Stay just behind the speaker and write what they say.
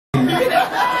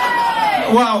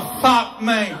Well, fuck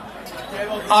me.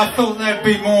 I thought there'd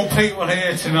be more people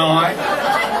here tonight.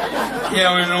 You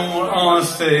know, in all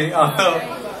honesty, I thought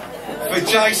for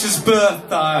Jason's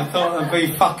birthday, I thought there'd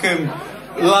be fucking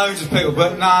loads of people,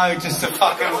 but no, just a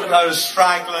fucking load of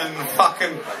straggling,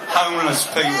 fucking homeless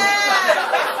people.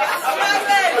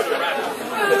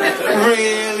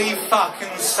 Really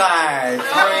fucking sad.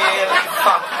 Really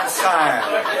fucking sad.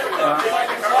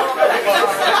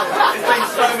 It's been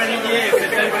so many years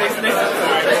since anybody's listened to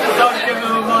it. Don't give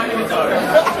them a microphone.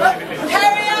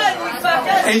 Carry on, you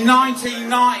fuckers! In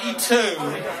 1992,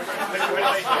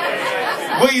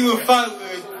 we were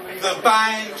voted the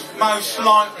band most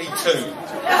likely to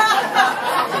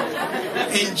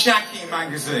in Jackie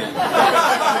magazine.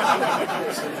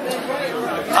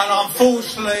 And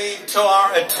unfortunately, to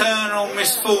our eternal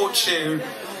misfortune,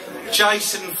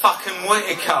 Jason fucking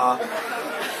Whittaker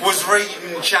was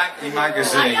reading Jackie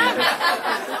magazine.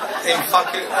 In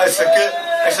fucking, it's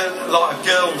like a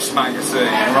girls' magazine,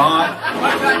 right?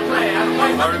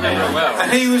 I remember it well.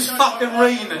 And he was fucking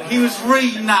reading it. He was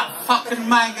reading that fucking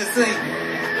magazine.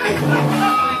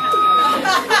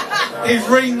 He's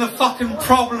reading the fucking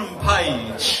problem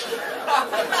page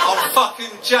on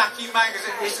fucking Jackie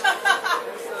magazine.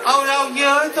 Oh no,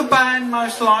 you're the band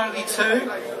most likely to.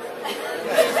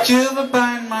 You're the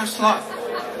band most likely.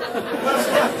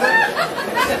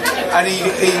 And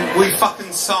we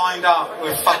fucking signed up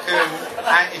with fucking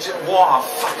what a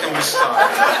fucking mistake.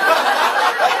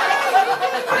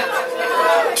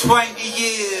 20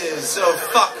 years of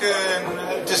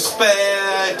fucking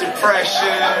despair,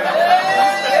 depression,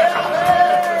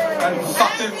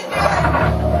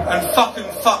 and fucking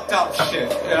fucked up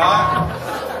shit, you know?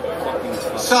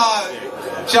 So,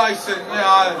 Jason, you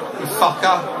know, you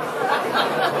fucker.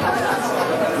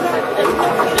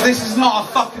 This is not a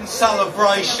fucking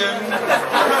celebration.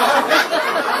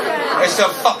 It's a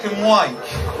fucking wake.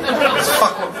 It's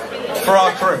fucking for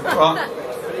our group, right?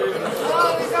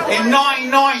 In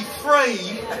 1993,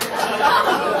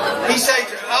 he said,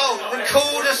 oh,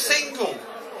 record a single.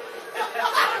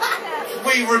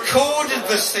 We recorded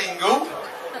the single.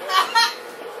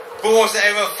 But was it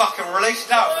ever fucking released?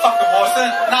 No, it fucking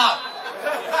wasn't. No.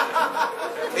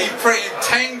 He printed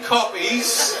 10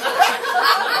 copies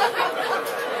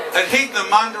and hid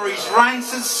them under his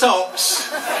rancid socks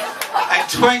and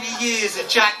 20 years of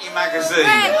Jackie magazine.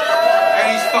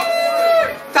 And he's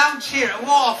don't cheer it,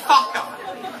 what a fucker.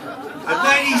 And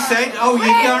then he said, oh,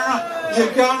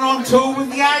 you're going on tour with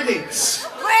the Addicts.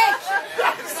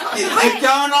 You're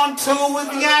going on tour with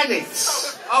the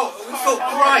Addicts. Oh, we thought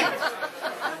great.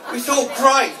 We thought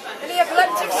great.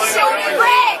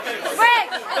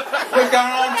 We're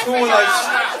going on tour with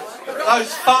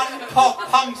those fun pop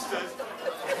punksters.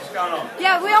 What's going on?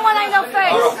 Yeah, we don't want to know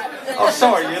face. Oh,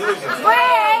 sorry, you're losing.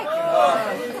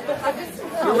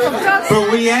 But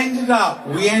we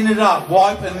ended up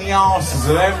wiping the arses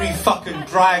of every fucking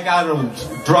drug adult.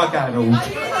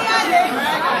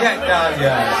 Get down,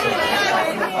 yeah.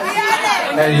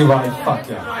 Anyway, fuck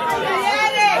yeah.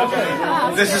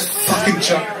 This is fucking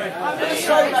Chuck. Turn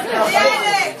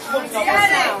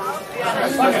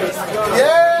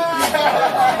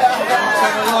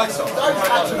the lights off.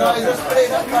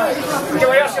 Can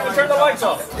we ask him to turn the lights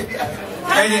off?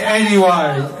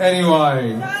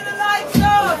 Anyway.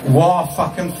 What a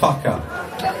fucking fucker.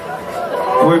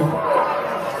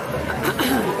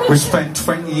 We spent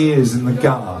 20 years in the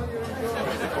gutter.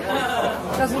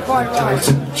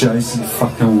 Jason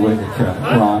fucking Whittaker,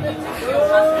 right?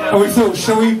 And we thought,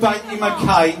 shall we bake him a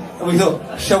cake? And we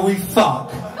thought, shall we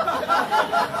fuck?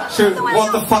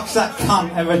 What the fuck's that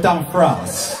cunt ever done for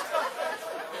us?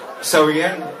 So we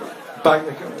end back.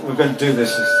 We're going to do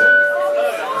this instead.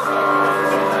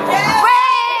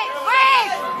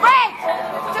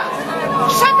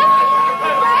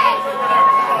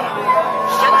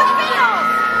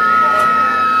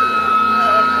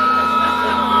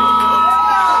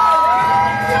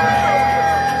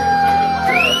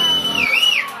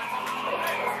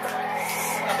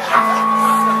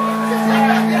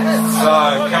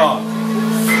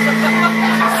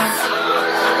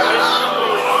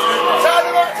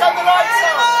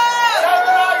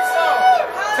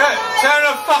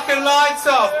 Lights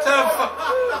off!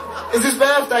 It's his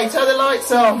birthday, turn the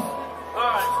lights off!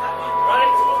 Alright,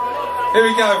 ready? Here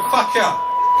we go, fuck up!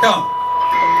 Come!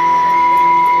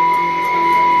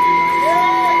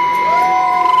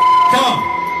 Come on!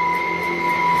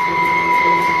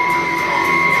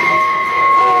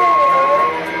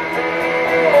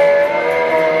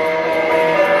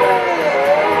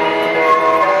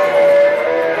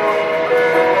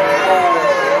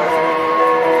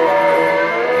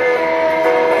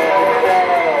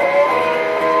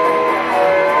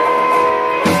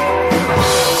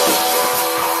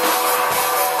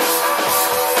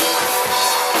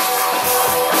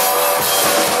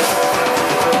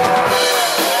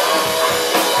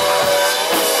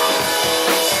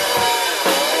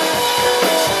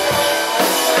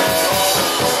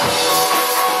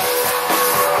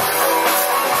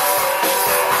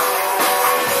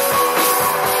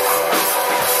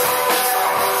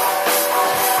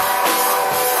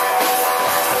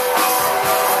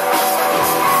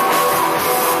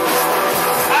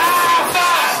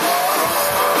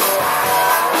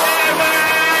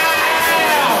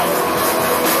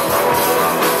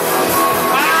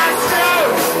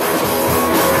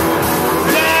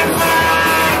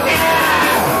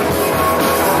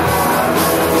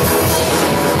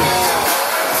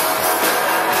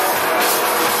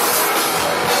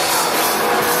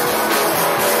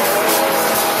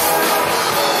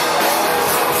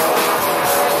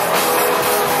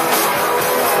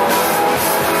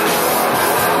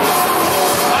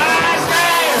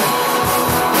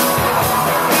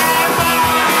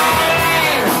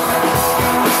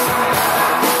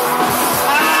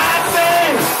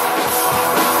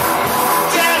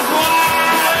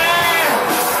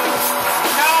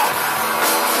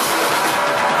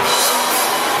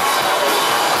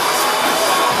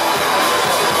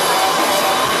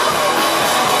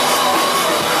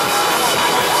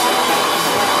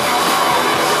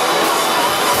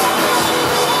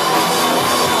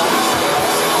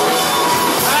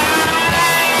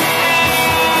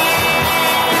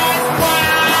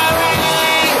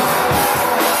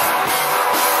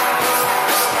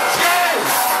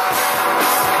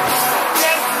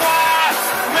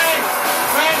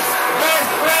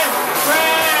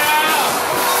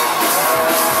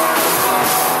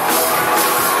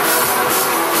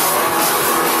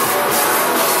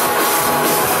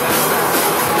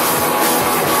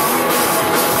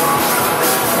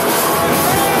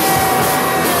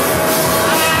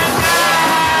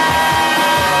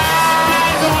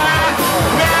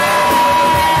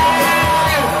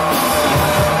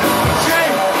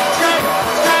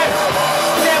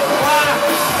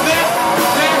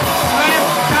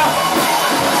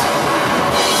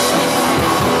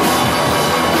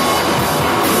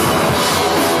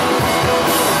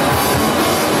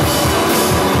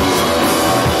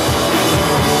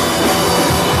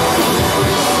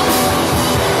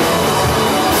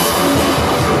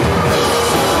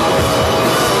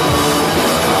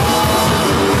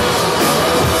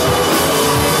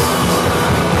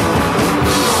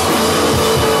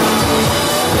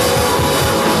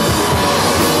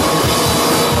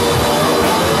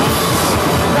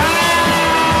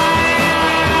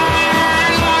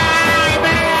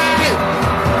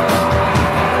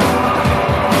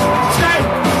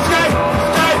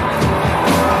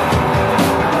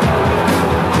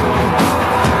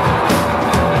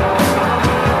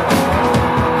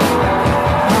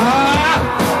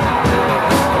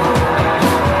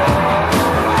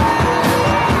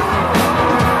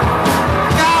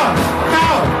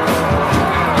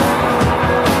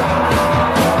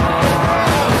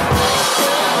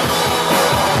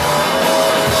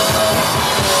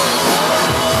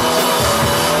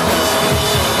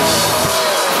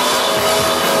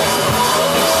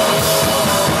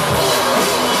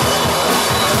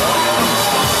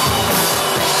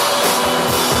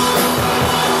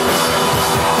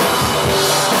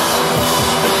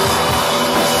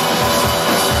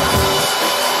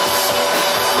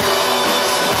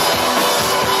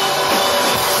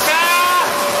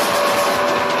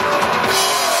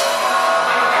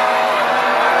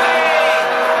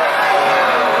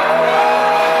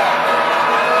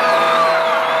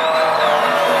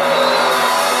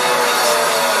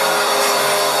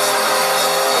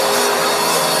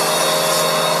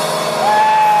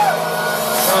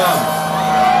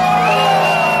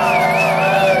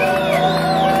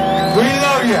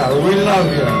 you. We love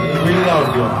you. We love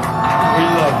you. We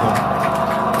love you.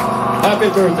 Happy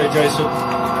birthday, Jason.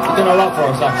 You've done a lot for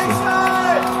us, actually.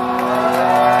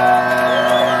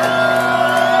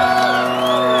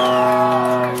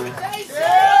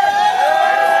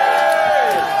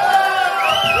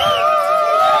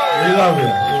 We love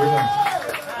you.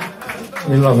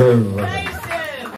 We love everybody.